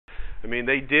I mean,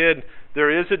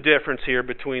 there is a difference here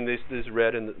between these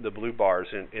red and the blue bars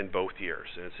in both years,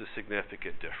 and it's a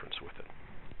significant difference with it.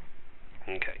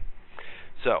 Okay,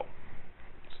 so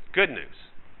good news.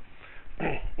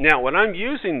 Now, what I'm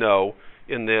using, though,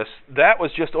 in this, that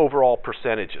was just overall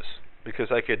percentages, because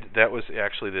that was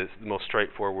actually the most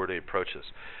straightforward way to approach this.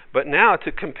 But now,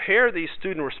 to compare these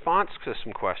student response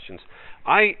system questions,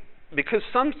 because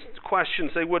some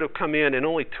questions they would have come in and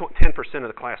only 10% of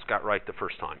the class got right the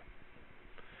first time.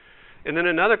 And then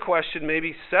another question,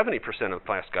 maybe 70% of the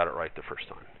class got it right the first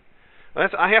time.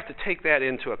 I have to take that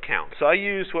into account. So I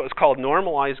use what was called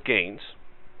normalized gains.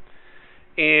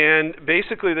 And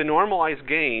basically the normalized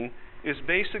gain is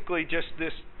basically just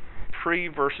this pre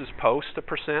versus post a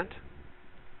percent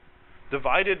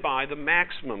divided by the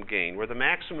maximum gain, where the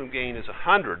maximum gain is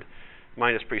 100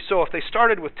 minus pre. So if they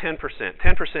started with 10%,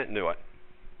 10% knew it.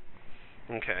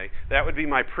 Okay, that would be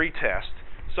my pre-test.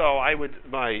 So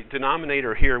my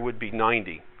denominator here would be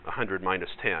 90, 100 minus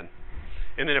 10.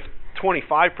 And then if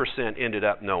 25% ended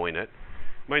up knowing it,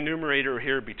 my numerator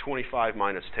here would be 25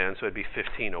 minus 10, so it'd be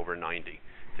 15 over 90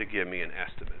 to give me an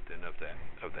estimate then of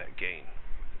that gain.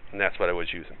 And that's what I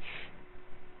was using.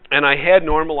 And I had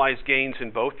normalized gains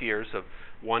in both years of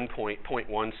 0.16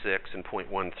 and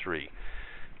 0.13.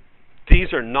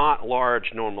 These are not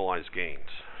large normalized gains.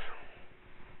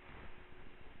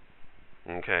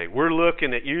 Okay, we're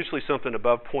looking at usually something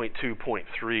above 0.2,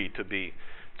 0.3 to be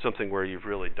something where you've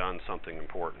really done something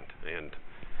important. And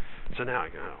so now I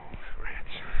go, oh,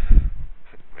 rats,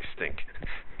 I stink.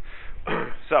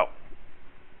 So,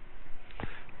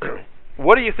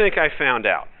 what do you think I found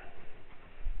out?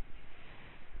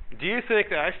 Do you think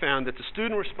that I found that the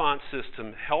student response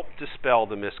system helped dispel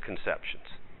the misconceptions?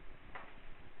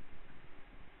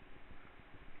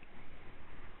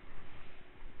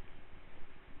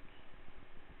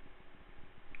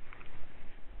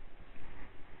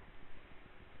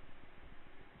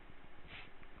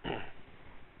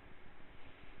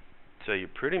 So you're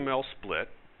pretty well split.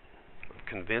 I've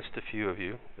convinced a few of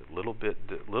you, a little bit,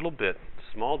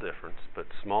 small difference, but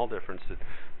small difference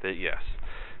that yes.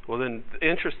 Well, then the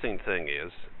interesting thing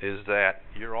is that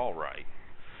you're all right.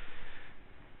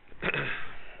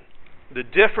 The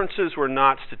differences were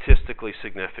not statistically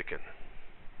significant,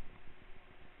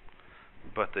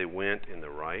 but they went in the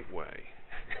right way.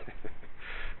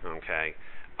 Okay.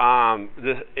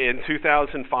 In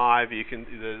 2005,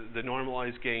 the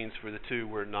normalized gains for the two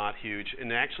were not huge.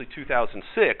 In actually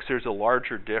 2006, there's a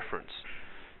larger difference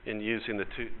in using the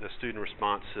student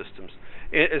response systems.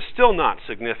 It's still not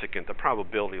significant. The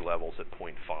probability level's at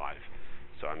 0.5.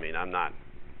 So I mean, I'm not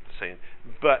saying,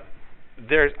 but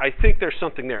I think there's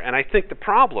something there, and I think the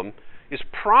problem is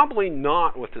probably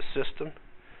not with the system.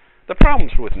 The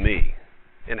problem's with me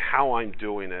and how I'm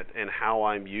doing it and how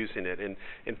I'm using it, and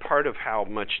part of how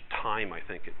much time I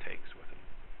think it takes with it.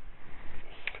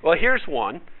 Well, here's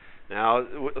one. Now,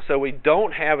 so we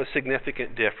don't have a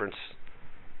significant difference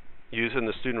using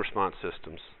the student response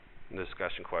systems in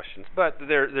discussion questions, but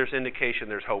there's indication,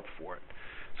 there's hope for it.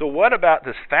 So what about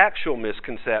the factual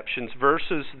misconceptions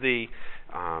versus the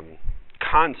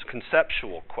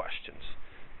conceptual questions?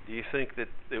 Do you think that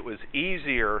it was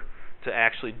easier to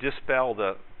actually dispel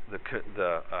the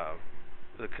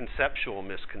conceptual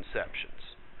misconceptions?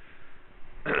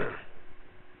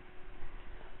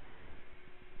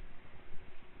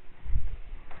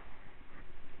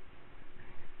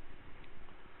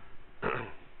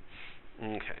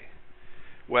 Okay.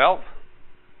 Well,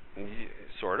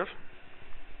 sort of.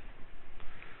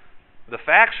 The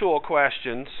factual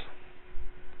questions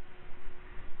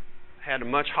had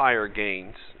much higher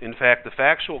gains. In fact, the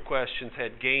factual questions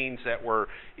had gains that were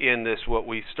in this what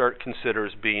we consider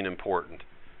as being important,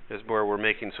 is where we're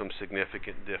making some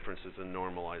significant differences in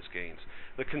normalized gains.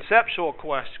 The conceptual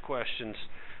questions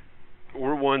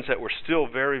were ones that were still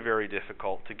very, very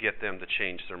difficult to get them to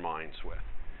change their minds with.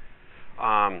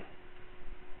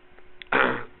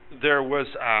 There was,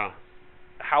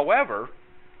 however,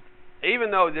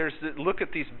 even though look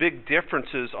at these big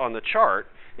differences on the chart,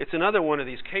 it's another one of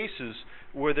these cases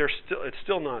where it's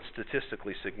still not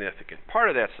statistically significant. Part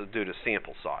of that's due to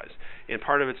sample size, and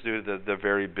part of it's due to the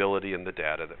variability in the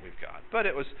data that we've got.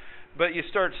 But you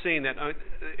start seeing that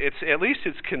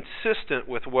it's consistent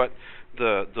with what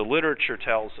the literature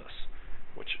tells us,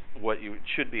 what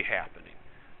should be happening.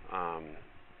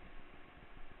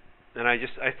 And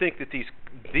I think that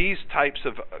these types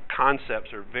of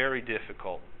concepts are very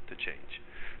difficult to change.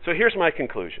 So here's my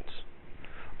conclusions.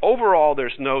 Overall,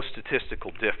 there's no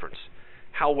statistical difference.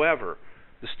 However,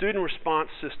 the student response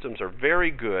systems are very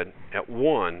good at,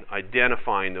 one,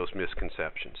 identifying those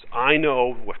misconceptions. I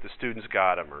know if the students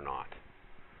got them or not.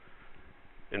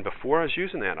 And before I was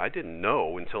using that, I didn't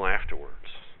know until afterwards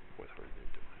what I was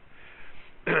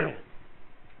doing.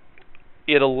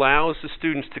 It allows the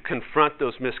students to confront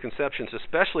those misconceptions,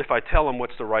 especially if I tell them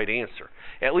what's the right answer.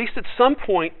 At least at some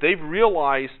point, they've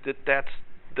realized that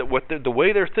the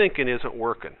way they're thinking isn't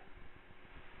working.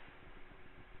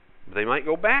 They might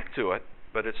go back to it,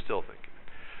 but it's still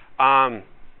thinking.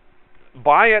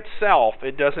 By itself,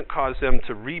 it doesn't cause them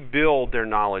to rebuild their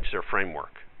knowledge, their framework.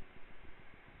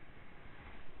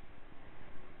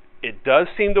 It does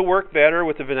seem to work better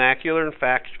with the vernacular and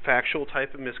factual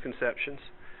type of misconceptions.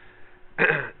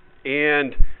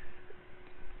 And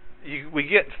we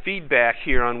get feedback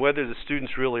here on whether the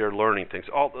students really are learning things.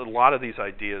 A lot of these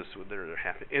ideas that are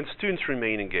happening, and students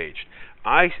remain engaged.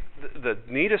 The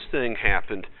neatest thing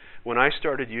happened when I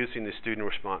started using the student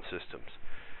response systems.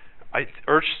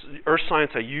 Earth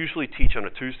Science I usually teach on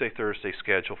a Tuesday-Thursday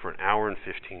schedule for an hour and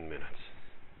 15 minutes.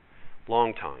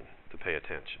 Long time to pay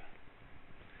attention.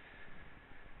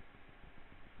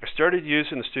 I started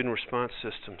using the student response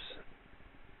systems,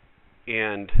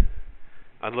 and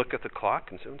I'd look at the clock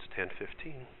and say, it's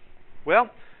 10:15. Well,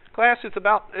 class, it's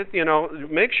about,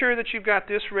 make sure that you've got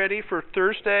this ready for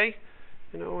Thursday,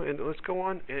 and let's go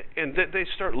on. And they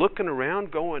start looking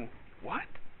around going, what?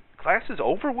 Class is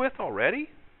over with already?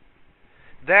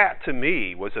 That, to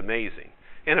me, was amazing.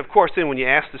 And, of course, then when you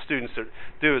ask the students to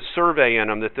do a survey on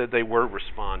them, that they were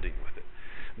responding with it.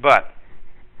 But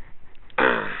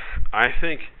I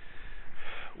think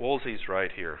Woolsey's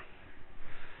right here.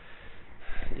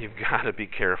 You've got to be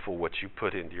careful what you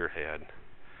put into your head,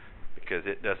 because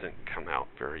it doesn't come out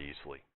very easily.